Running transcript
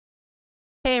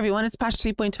everyone, it's Patch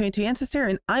 3.22 Ancestor,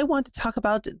 and I want to talk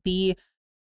about the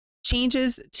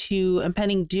changes to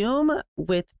Impending Doom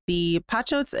with the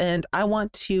patch notes, and I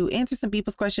want to answer some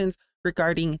people's questions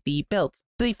regarding the build.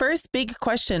 So the first big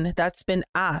question that's been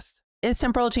asked, is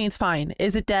Temporal Chains fine?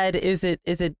 Is it dead? Is it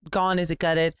gone? Is it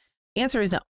gutted? Answer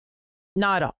is no,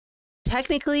 not at all.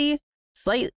 Technically,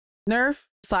 slight nerf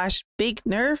 / big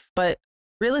nerf, but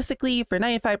realistically, for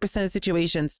 95% of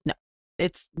situations, no.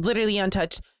 It's literally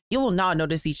untouched. You will not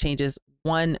notice these changes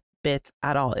one bit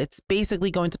at all. It's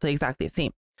basically going to play exactly the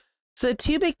same. So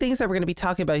two big things that we're going to be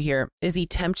talking about here is the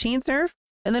Temp Chains nerf,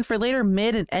 and then for later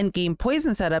mid and end game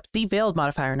poison setups, the Veiled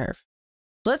modifier nerf.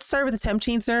 Let's start with the Temp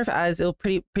Chains nerf, as it'll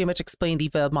pretty much explain the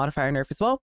Veiled modifier nerf as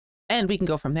well, and we can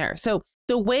go from there. So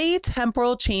the way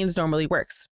Temporal Chains normally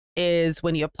works is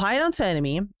when you apply it onto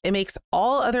enemy, it makes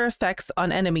all other effects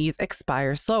on enemies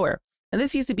expire slower. And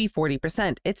this used to be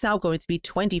 40%. It's now going to be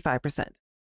 25%.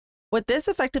 What this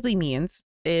effectively means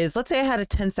is, let's say I had a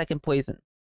 10-second poison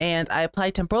and I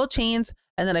applied Temporal Chains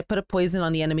and then I put a poison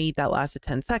on the enemy that lasted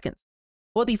 10 seconds.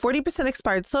 Well, the 40%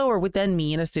 expired slower would then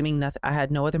mean, assuming I had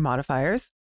no other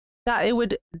modifiers, that it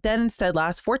would then instead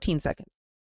last 14 seconds.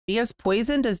 Because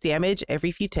poison does damage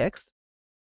every few ticks,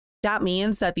 that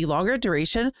means that the longer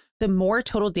duration, the more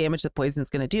total damage the poison is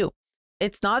going to do.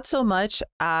 It's not so much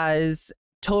as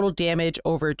total damage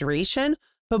over duration,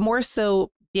 but more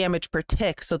so damage per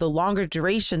tick. So the longer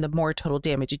duration, the more total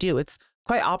damage you do. It's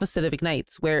quite opposite of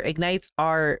ignites, where ignites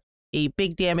are a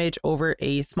big damage over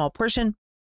a small portion,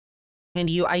 and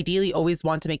you ideally always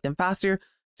want to make them faster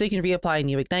so you can reapply a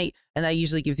new ignite, and that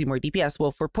usually gives you more DPS.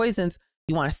 Well, for poisons,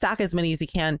 you want to stack as many as you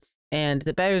can, and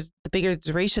the bigger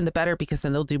duration, the better, because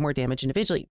then they'll do more damage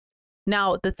individually.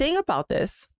 Now, the thing about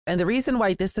this, and the reason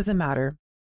why this doesn't matter,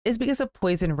 is because of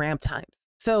poison ramp times.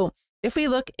 So if we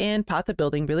look in Path of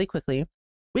Building really quickly,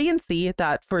 we can see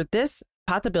that for this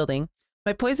Path of Building,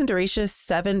 my poison duration is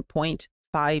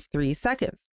 7.53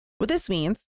 seconds. What this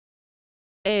means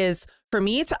is for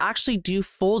me to actually do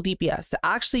full DPS, to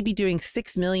actually be doing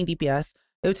 6 million DPS,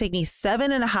 it would take me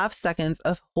 7.5 seconds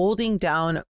of holding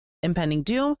down Impending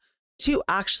Doom to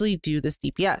actually do this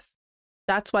DPS.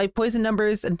 That's why poison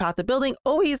numbers in Path of Building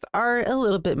always are a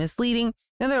little bit misleading,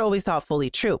 and they're always not fully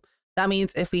true. That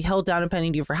means if we held down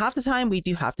Impending Doom for half the time, we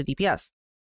do half the DPS.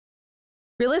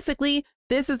 Realistically,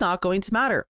 this is not going to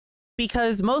matter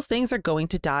because most things are going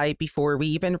to die before we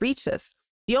even reach this.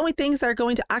 The only things that are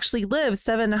going to actually live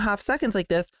 7.5 seconds like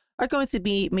this are going to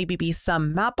be maybe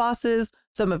some map bosses,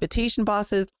 some invitation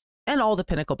bosses, and all the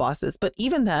pinnacle bosses. But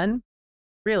even then,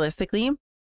 realistically,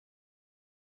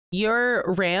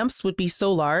 your ramps would be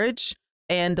so large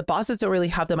and the bosses don't really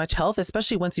have that much health,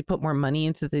 especially once you put more money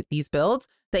into these builds,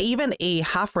 that even a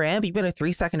half ramp, even a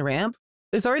 3-second ramp,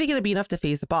 is already going to be enough to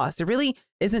phase the boss. There really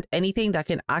isn't anything that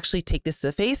can actually take this to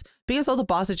the face because all the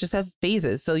bosses just have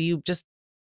phases. So you just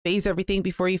phase everything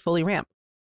before you fully ramp.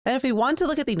 And if we want to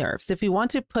look at the nerfs, if we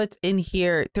want to put in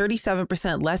here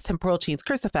 37% less Temporal Chains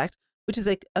curse effect, which is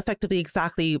effectively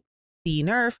exactly the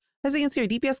nerf, as you can see, our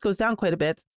DPS goes down quite a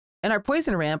bit, and our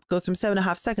poison ramp goes from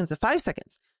 7.5 seconds to 5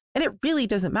 seconds. And it really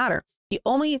doesn't matter. The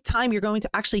only time you're going to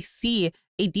actually see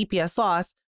a DPS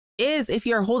loss is if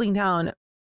you're holding down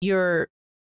your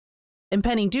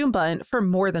Impending Doom button for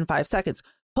more than 5 seconds.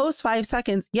 Post 5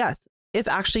 seconds, yes, it's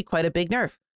actually quite a big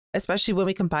nerf, especially when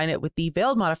we combine it with the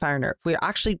Veiled modifier nerf. We're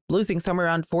actually losing somewhere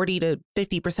around 40 to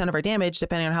 50% of our damage,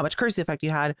 depending on how much curse effect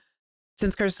you had,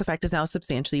 since curse effect is now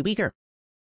substantially weaker.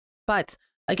 But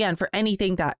again, for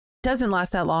anything that doesn't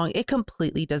last that long, it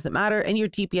completely doesn't matter, and your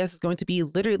DPS is going to be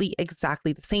literally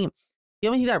exactly the same. The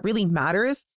only thing that really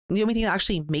matters, the only thing that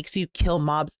actually makes you kill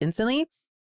mobs instantly,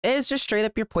 is just straight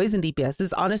up your poison DPS. This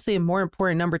is honestly a more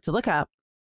important number to look at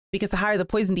because the higher the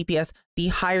poison DPS, the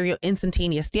higher your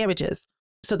instantaneous damage is.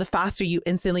 So the faster you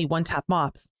instantly one-tap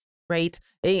mobs, right?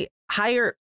 A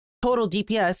higher total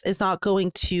DPS is not going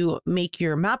to make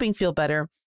your mapping feel better.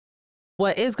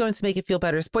 What is going to make it feel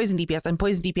better is poison DPS, and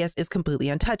poison DPS is completely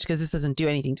untouched because this doesn't do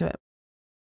anything to it.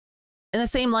 In the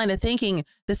same line of thinking,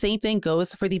 the same thing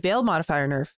goes for the Veiled modifier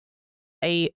nerf.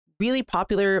 A really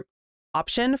popular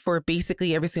option for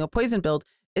basically every single poison build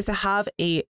is to have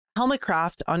a helmet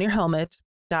craft on your helmet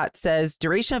that says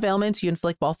duration of ailments you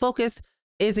inflict while focused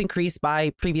is increased by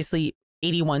previously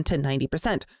 81 to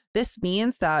 90%. This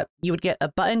means that you would get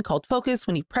a button called focus.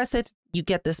 When you press it, you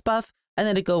get this buff, and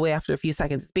then it go away after a few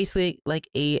seconds. It's basically like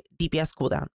a DPS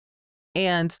cooldown.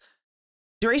 And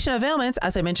duration of ailments,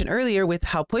 as I mentioned earlier with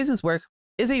how poisons work,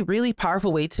 is a really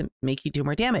powerful way to make you do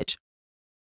more damage.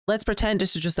 Let's pretend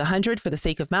this is just 100 for the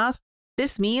sake of math.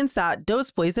 This means that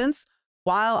those poisons,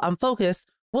 while I'm focused,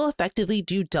 will effectively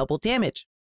do double damage.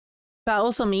 That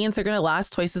also means they're going to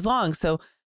last twice as long. So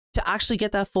to actually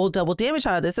get that full double damage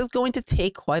out of this is going to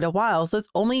take quite a while. So it's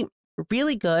only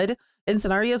really good in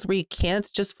scenarios where you can't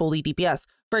just fully DPS.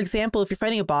 For example, if you're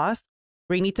fighting a boss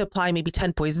where you need to apply maybe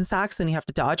 10 poison stacks and you have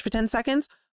to dodge for 10 seconds,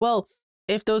 well,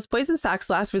 if those poison stacks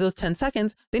last for those 10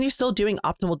 seconds, then you're still doing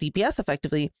optimal DPS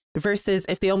effectively, versus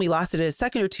if they only lasted a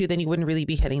second or two, then you wouldn't really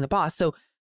be hitting the boss. So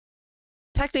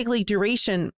technically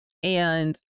duration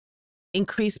and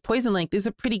increased poison length is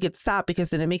a pretty good stat because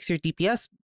then it makes your DPS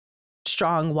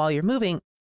strong while you're moving.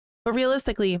 But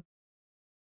realistically,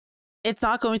 it's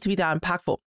not going to be that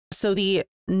impactful. So the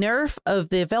nerf of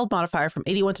the veiled modifier from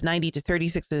 81 to 90 to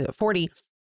 36 to 40,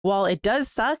 while it does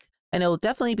suck and it'll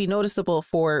definitely be noticeable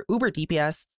for Uber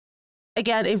DPS,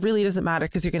 again, it really doesn't matter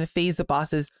because you're going to phase the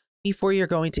bosses before you're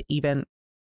going to even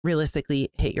realistically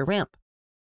hit your ramp.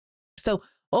 So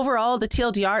overall, the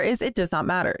TLDR is it does not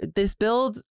matter. This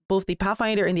build, both the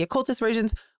Pathfinder and the Occultist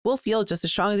versions, will feel just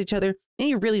as strong as each other, and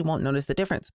you really won't notice the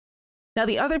difference. Now,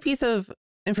 the other piece of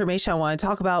information I want to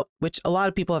talk about, which a lot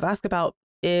of people have asked about,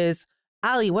 is,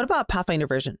 Allie, what about Pathfinder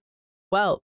version?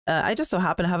 Well, I just so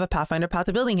happen to have a Pathfinder Path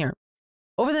of Building here.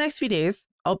 Over the next few days,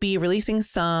 I'll be releasing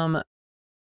some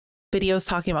videos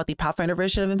talking about the Pathfinder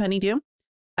version of Impending Doom.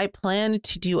 I plan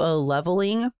to do a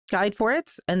leveling guide for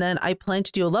it, and then I plan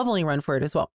to do a leveling run for it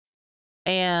as well.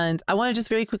 And I want to just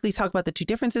very quickly talk about the two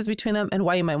differences between them and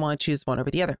why you might want to choose one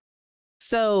over the other.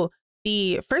 So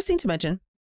the first thing to mention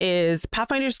is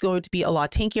Pathfinder is going to be a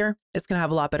lot tankier. It's going to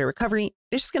have a lot better recovery.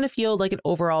 It's just going to feel like an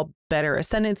overall better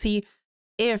ascendancy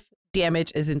if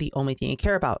damage isn't the only thing you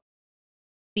care about.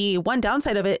 The one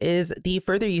downside of it is the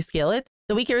further you scale it,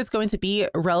 the weaker it's going to be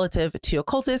relative to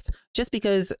Occultist, just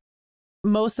because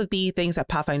most of the things that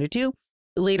Pathfinder do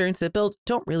later into the build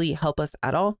don't really help us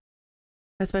at all,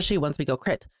 especially once we go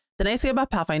crit. The nice thing about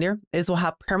Pathfinder is we'll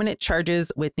have permanent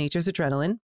charges with Nature's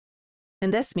Adrenaline.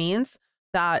 And this means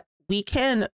that we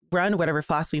can run whatever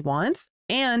flask we want.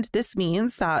 And this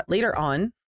means that later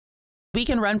on, we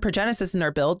can run Progenesis in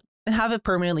our build and have it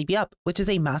permanently be up, which is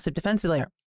a massive defensive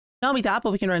layer. Not only that,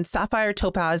 but we can run Sapphire,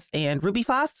 Topaz, and Ruby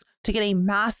flasks to get a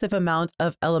massive amount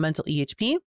of elemental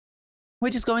EHP,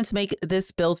 which is going to make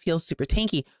this build feel super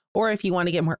tanky. Or if you want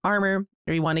to get more armor,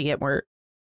 or you want to get more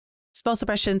spell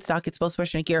suppression, stock it spell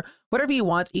suppression gear, whatever you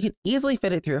want, you can easily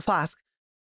fit it through a flask.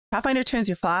 Pathfinder turns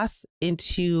your flask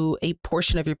into a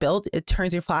portion of your build. It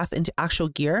turns your flask into actual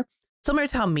gear, similar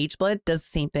to how Mageblood does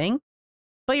the same thing.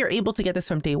 But you're able to get this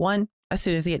from day one, as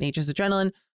soon as you get Nature's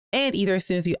Adrenaline, and either as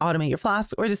soon as you automate your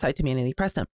flasks or decide to manually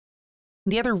press them.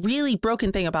 The other really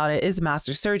broken thing about it is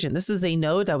Master Surgeon. This is a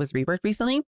node that was reworked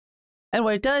recently. And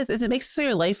what it does is it makes it so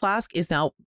your life flask is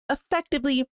now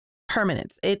effectively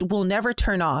permanent. It will never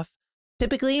turn off.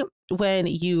 Typically, when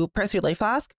you press your life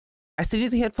flask, as soon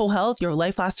as you hit full health, your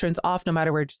life flask turns off no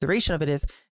matter what duration of it is.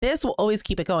 This will always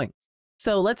keep it going.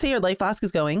 So let's say your life flask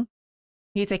is going,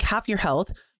 you take half your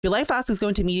health, your life flask is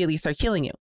going to immediately start healing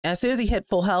you. And as soon as you hit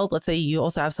full health, let's say you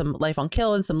also have some life on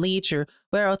kill and some leech or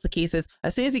whatever else the case is,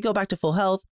 as soon as you go back to full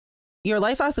health, your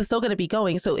life flask is still going to be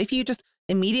going. So if you just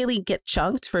immediately get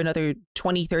chunked for another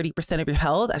 20, 30% of your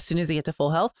health as soon as you get to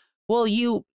full health, well,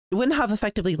 you wouldn't have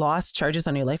effectively lost charges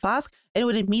on your life flask, and it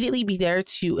would immediately be there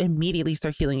to immediately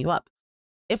start healing you up.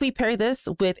 If we pair this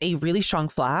with a really strong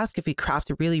flask, if we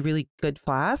craft a really, really good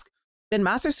flask, then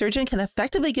Master Surgeon can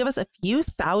effectively give us a few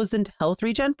thousand health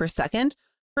regen per second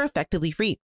for effectively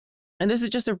free. And this is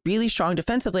just a really strong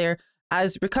defensive layer,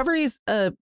 as recovery is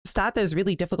a stat that is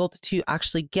really difficult to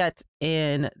actually get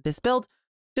in this build,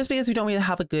 just because we don't really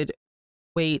have a good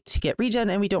way to get regen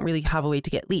and we don't really have a way to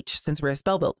get leech since we're a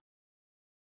spell build.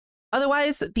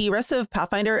 Otherwise, the rest of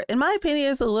Pathfinder, in my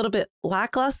opinion, is a little bit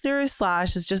lackluster / is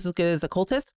just as good as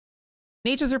Occultist.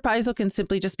 Nature's Reprisal can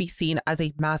simply just be seen as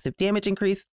a massive damage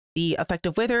increase. The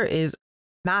effective Wither is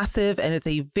massive, and it's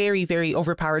a very, very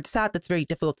overpowered stat that's very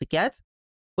difficult to get,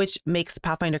 which makes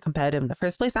Pathfinder competitive in the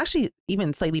first place, actually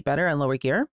even slightly better on lower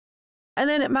gear. And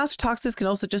then Master Toxis can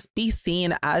also just be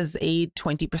seen as a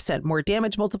 20% more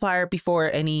damage multiplier before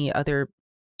any other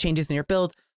changes in your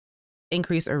build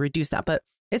increase or reduce that. But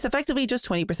it's effectively just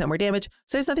 20% more damage.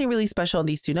 So there's nothing really special on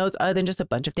these two nodes other than just a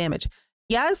bunch of damage.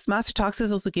 Yes, Master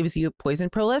Toxis also gives you poison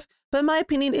prolif, but in my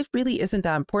opinion, it really isn't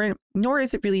that important, nor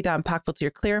is it really that impactful to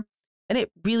your clear, and it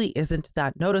really isn't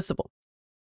that noticeable.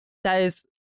 That is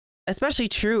especially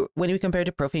true when you compare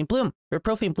to Profane Bloom, where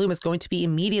Profane Bloom is going to be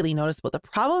immediately noticeable. The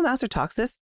problem with Master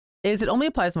Toxis is it only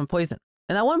applies one poison,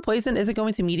 and that one poison isn't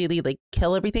going to immediately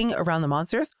kill everything around the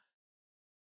monsters.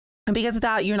 And because of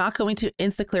that, you're not going to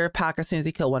insta-clear a pack as soon as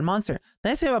you kill one monster. The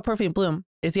nice thing about Profane Bloom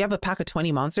is you have a pack of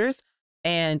 20 monsters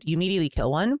and you immediately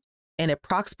kill one and it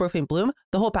procs Profane Bloom,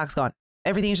 the whole pack's gone.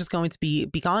 everything is just going to be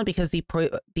gone because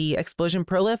the explosion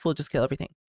prolif will just kill everything.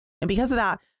 And because of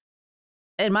that,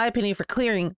 in my opinion, for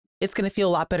clearing, it's going to feel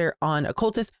a lot better on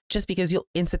Occultist just because you'll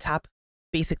insta-tap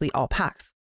basically all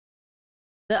packs.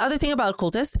 The other thing about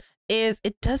Occultist is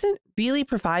it doesn't really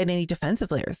provide any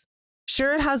defensive layers.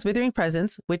 Sure, it has Withering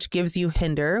Presence, which gives you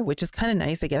Hinder, which is kind of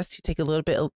nice, I guess, to take a little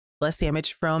bit less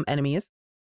damage from enemies.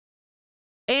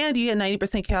 And you get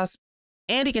 90% chaos,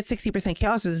 and you get 60%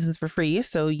 chaos resistance for free,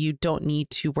 so you don't need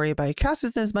to worry about your chaos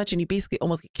resistance as much, and you basically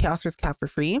almost get chaos risk cap for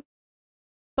free.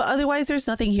 But otherwise, there's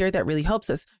nothing here that really helps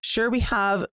us. Sure, we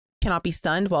have cannot be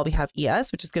stunned while we have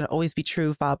ES, which is going to always be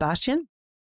true Vile Bastion,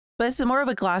 but it's more of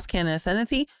a glass cannon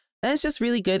ascendancy, and it's just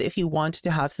really good if you want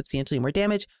to have substantially more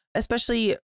damage,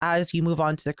 especially as you move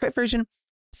on to the crit version,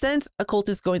 since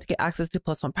Occultist is going to get access to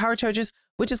 +1 power charges,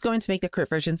 which is going to make the crit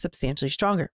version substantially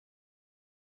stronger.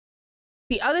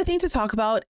 The other thing to talk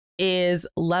about is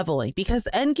leveling, because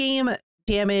endgame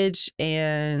damage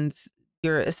and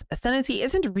your ascendancy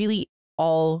isn't really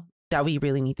all that we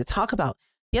really need to talk about.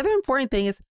 The other important thing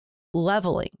is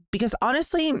leveling, because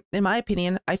honestly, in my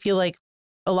opinion, I feel like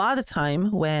a lot of the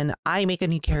time when I make a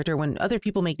new character, when other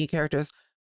people make new characters,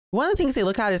 one of the things they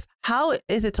look at is how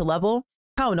is it to level?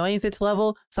 How annoying is it to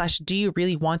level? / do you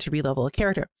really want to re-level a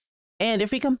character? And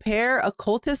if we compare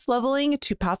Occultist leveling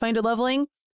to Pathfinder leveling,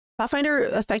 Pathfinder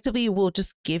effectively will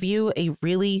just give you a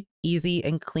really easy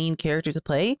and clean character to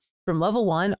play from level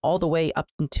 1 all the way up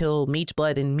until Mage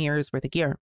Blood and Mirror's worth of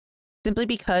gear, simply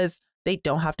because they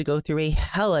don't have to go through a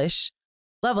hellish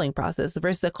leveling process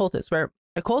versus Occultist, where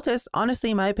Occultist,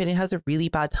 honestly, in my opinion, has a really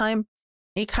bad time.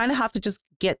 And you kind of have to just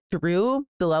get through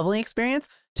the leveling experience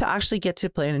to actually get to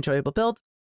play an enjoyable build.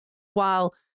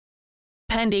 While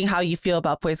pending how you feel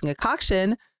about Poison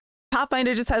Concoction,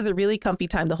 Pathfinder just has a really comfy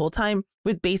time the whole time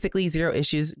with basically 0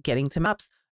 issues getting to maps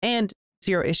and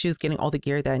 0 issues getting all the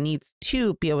gear that it needs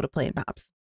to be able to play in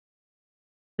maps.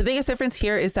 The biggest difference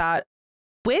here is that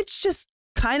Witch just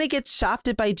kind of gets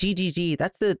shafted by GGG.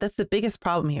 That's the biggest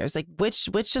problem here. It's like Witch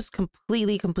just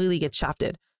completely gets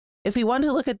shafted. If we want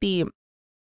to look at the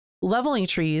leveling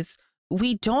trees,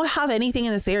 we don't have anything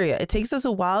in this area. It takes us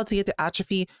a while to get to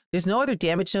Atrophy. There's no other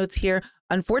damage nodes here.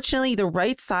 Unfortunately, the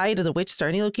right side of the Witch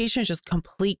starting location is just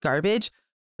complete garbage.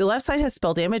 The left side has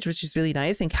spell damage, which is really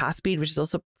nice, and cast speed, which is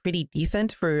also pretty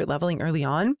decent for leveling early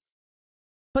on.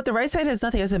 But the right side has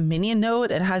nothing. It has a minion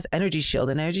node and has energy shield.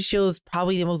 And energy shield is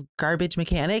probably the most garbage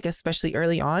mechanic, especially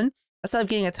early on, aside of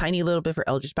getting a tiny little bit for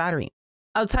Eldritch Battery.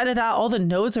 Outside of that, all the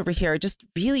nodes over here just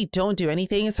really don't do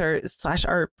anything /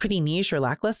 are pretty niche or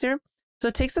lackluster. So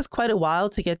it takes us quite a while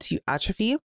to get to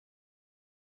Atrophy.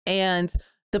 And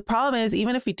the problem is,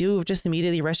 even if we do just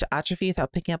immediately rush to Atrophy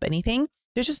without picking up anything,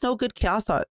 there's just no good chaos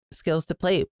skills to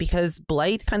play because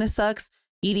Blight kind of sucks.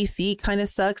 EDC kind of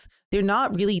sucks. They're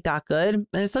not really that good, and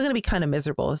it's still going to be kind of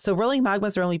miserable. So Rolling Magma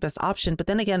is our only best option. But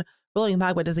then again, Rolling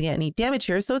Magma doesn't get any damage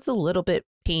here, so it's a little bit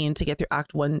pain to get through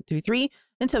Act 1 through 3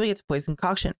 until we get to Poison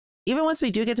Concoction. Even once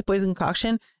we do get to Poison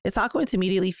Concoction, it's not going to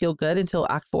immediately feel good until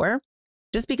Act 4,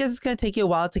 just because it's going to take you a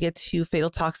while to get to Fatal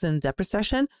Toxin Depth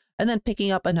Perception and then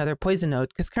picking up another poison node,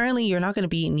 because currently you're not going to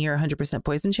be near 100%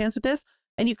 poison chance with this,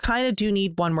 and you kind of do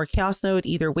need one more chaos node,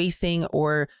 either Wasting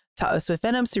or Swift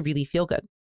Venoms, to really feel good.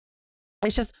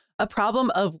 It's just a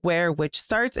problem of where Witch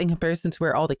starts in comparison to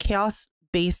where all the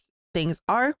chaos-based things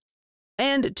are.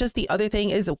 And just the other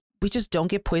thing is we just don't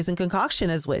get Poison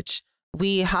Concoction as Witch.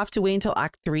 We have to wait until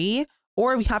Act 3,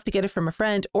 or we have to get it from a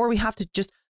friend, or we have to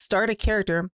just start a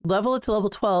character, level it to level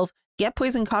 12, get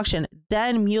Poison Concoction,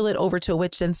 then mule it over to a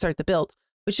Witch, then start the build,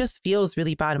 which just feels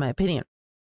really bad in my opinion.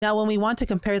 Now, when we want to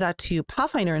compare that to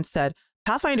Pathfinder instead,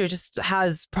 Pathfinder just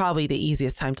has probably the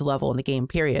easiest time to level in the game,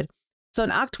 period. So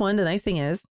in Act 1, the nice thing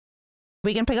is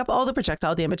we can pick up all the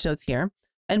projectile damage nodes here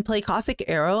and play Caustic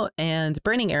Arrow and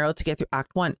Burning Arrow to get through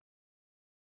Act 1.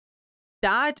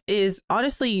 That is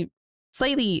honestly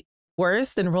slightly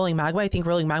worse than Rolling Magma. I think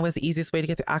Rolling Magma is the easiest way to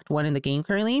get through Act 1 in the game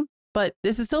currently, but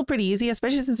this is still pretty easy,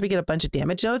 especially since we get a bunch of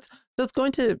damage nodes. So it's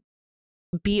going to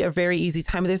be a very easy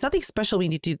time. There's nothing special we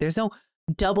need to do. There's no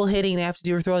double hitting they have to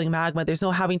do with Rolling Magma. There's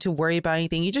no having to worry about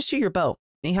anything. You just shoot your bow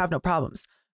and you have no problems.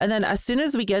 And then as soon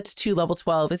as we get to level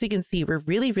 12, as you can see, we're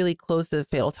really close to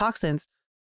Fatal Toxins,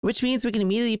 which means we can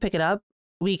immediately pick it up.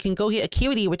 We can go get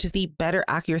Acuity, which is the better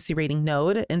accuracy rating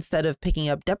node, instead of picking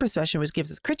up Depth Perception, which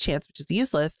gives us crit chance, which is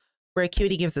useless, where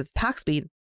Acuity gives us attack speed.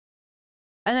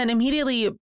 And then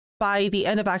immediately by the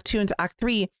end of Act 2 into Act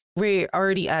 3, we're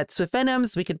already at Swift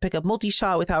Venoms. We can pick up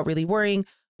Multi-Shot without really worrying.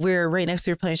 We're right next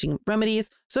to Replenishing Remedies.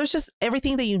 So it's just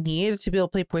everything that you need to be able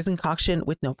to play Poison Concoction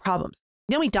with no problems.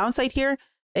 The only downside here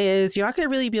is you're not going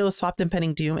to really be able to swap the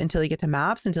Impending Doom until you get to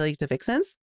maps, until you get to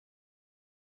Vixens.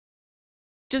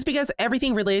 just because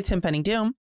everything related to Impending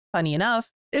Doom, funny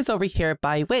enough, is over here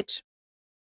by Witch.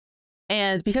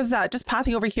 And because of that, just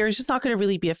pathing over here is just not going to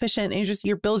really be efficient, and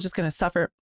your build is just going to suffer.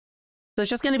 So it's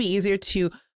just going to be easier to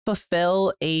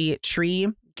fulfill a tree,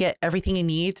 get everything you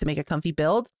need to make a comfy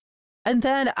build. And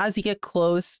then as you get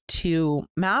close to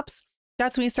maps,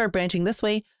 that's when you start branching this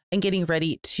way and getting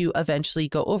ready to eventually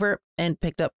go over and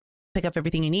pick up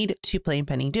everything you need to play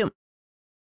Impending Doom.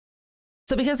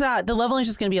 So because of that, the leveling is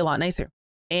just going to be a lot nicer.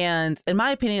 And in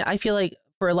my opinion, I feel like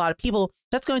for a lot of people,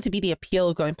 that's going to be the appeal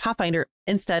of going Pathfinder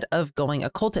instead of going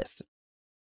Occultist.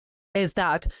 Is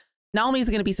that not only is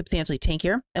it going to be substantially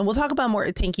tankier, and we'll talk about more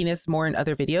tankiness more in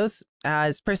other videos,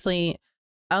 as personally,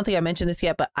 I don't think I mentioned this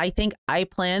yet, but I think I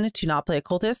plan to not play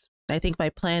Occultist. I think my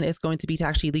plan is going to be to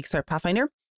actually League start Pathfinder.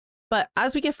 But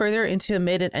as we get further into a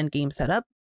mid and end game setup,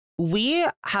 we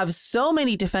have so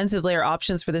many defensive layer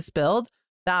options for this build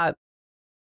that,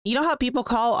 you know how people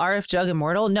call RF Jug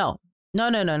immortal? No.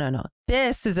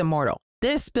 This is immortal.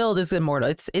 This build is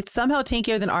immortal. It's somehow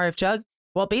tankier than RF Jug,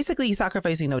 while basically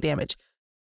sacrificing no damage.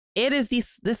 It is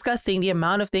disgusting the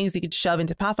amount of things you could shove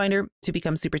into Pathfinder to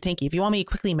become super tanky. If you want me to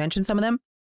quickly mention some of them,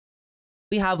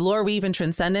 we have Lore Weave and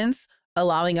Transcendence,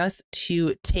 allowing us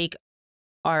to take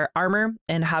our armor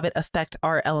and have it affect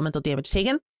our elemental damage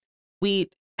taken. We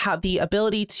have the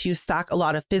ability to stack a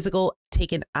lot of physical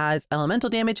taken as elemental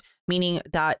damage, meaning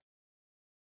that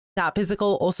that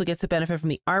physical also gets the benefit from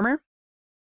the armor.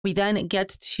 We then get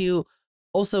to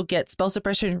also get spell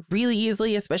suppression really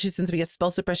easily, especially since we get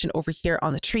spell suppression over here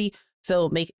on the tree. So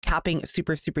make capping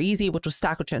super, super easy, which will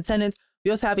stack with Transcendence. We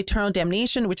also have Eternal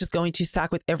Damnation, which is going to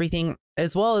stack with everything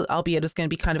as well, albeit it's going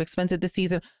to be kind of expensive this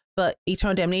season. But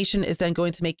Eternal Damnation is then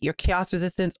going to make your chaos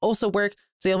resistance also work.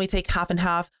 So you only take half and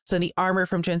half. So then the armor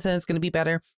from Transcendence is going to be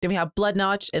better. Then we have Blood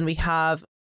Notch, and we have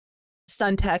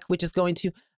Stun Tech, which is going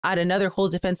to add another whole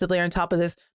defensive layer on top of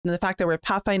this. And the fact that we're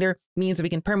Pathfinder means that we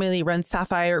can permanently run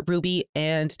Sapphire, Ruby,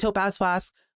 and Topaz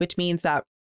Flask, which means that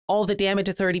all the damage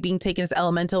that's already being taken as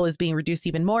elemental is being reduced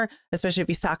even more, especially if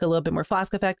we stack a little bit more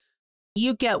Flask effect.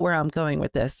 You get where I'm going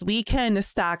with this. We can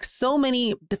stack so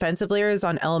many defensive layers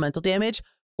on elemental damage,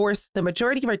 force the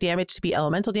majority of our damage to be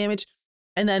elemental damage.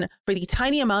 And then for the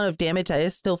tiny amount of damage that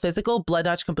is still physical, Blood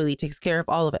Notch completely takes care of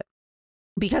all of it.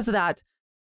 Because of that,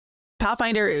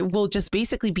 Pathfinder will just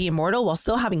basically be immortal while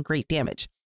still having great damage.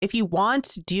 If you want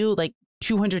to do like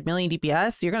 200 million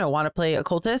DPS, you're going to want to play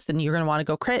Occultist, and you're going to want to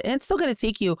go crit. And it's still going to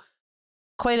take you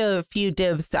quite a few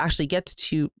divs to actually get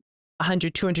to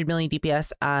 100, 200 million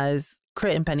DPS as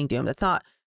crit Impending Doom. That's not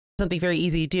something very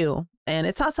easy to do. And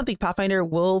it's not something Pathfinder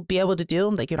will be able to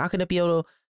do. Like, you're not going to be able to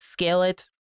scale it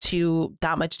to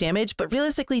that much damage. But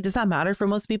realistically, does that matter for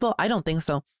most people? I don't think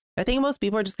so. I think most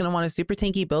people are just going to want a super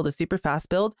tanky build, a super fast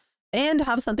build, and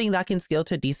have something that can scale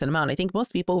to a decent amount. I think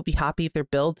most people would be happy if their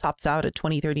build tops out at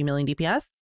 20, 30 million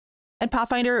DPS. And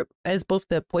Pathfinder, as both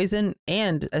the poison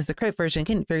and as the crit version,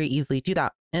 can very easily do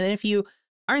that. And then if you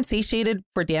aren't satiated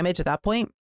for damage at that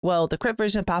point, well, the crit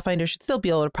version of Pathfinder should still be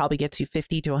able to probably get to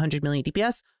 50 to 100 million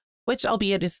DPS, which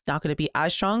albeit is not going to be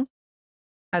as strong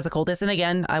as Occultist. And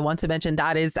again, I want to mention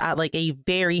that is at like a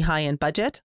very high-end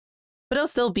budget, but it'll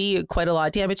still be quite a lot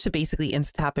of damage to basically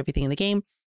insta-tap everything in the game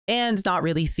and not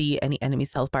really see any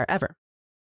enemy's health bar ever.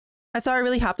 That's all I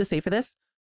really have to say for this.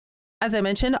 As I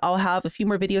mentioned, I'll have a few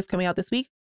more videos coming out this week.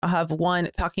 I'll have one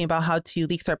talking about how to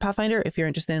League start Pathfinder if you're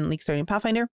interested in League starting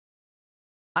Pathfinder.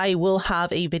 I will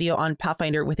have a video on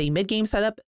Pathfinder with a mid-game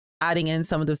setup, adding in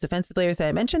some of those defensive layers that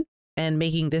I mentioned and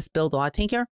making this build a lot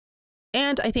tankier.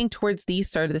 And I think towards the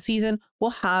start of the season,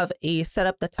 we'll have a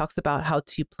setup that talks about how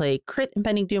to play crit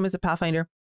Impending Doom as a Pathfinder.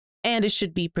 And it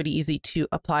should be pretty easy to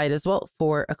apply it as well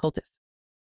for Occultist.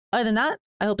 Other than that,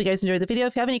 I hope you guys enjoyed the video.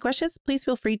 If you have any questions, please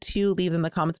feel free to leave them in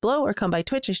the comments below or come by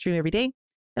Twitch. I stream every day,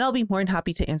 and I'll be more than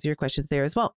happy to answer your questions there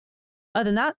as well. Other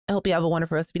than that, I hope you have a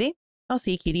wonderful rest of your day. I'll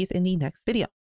see you cuties in the next video.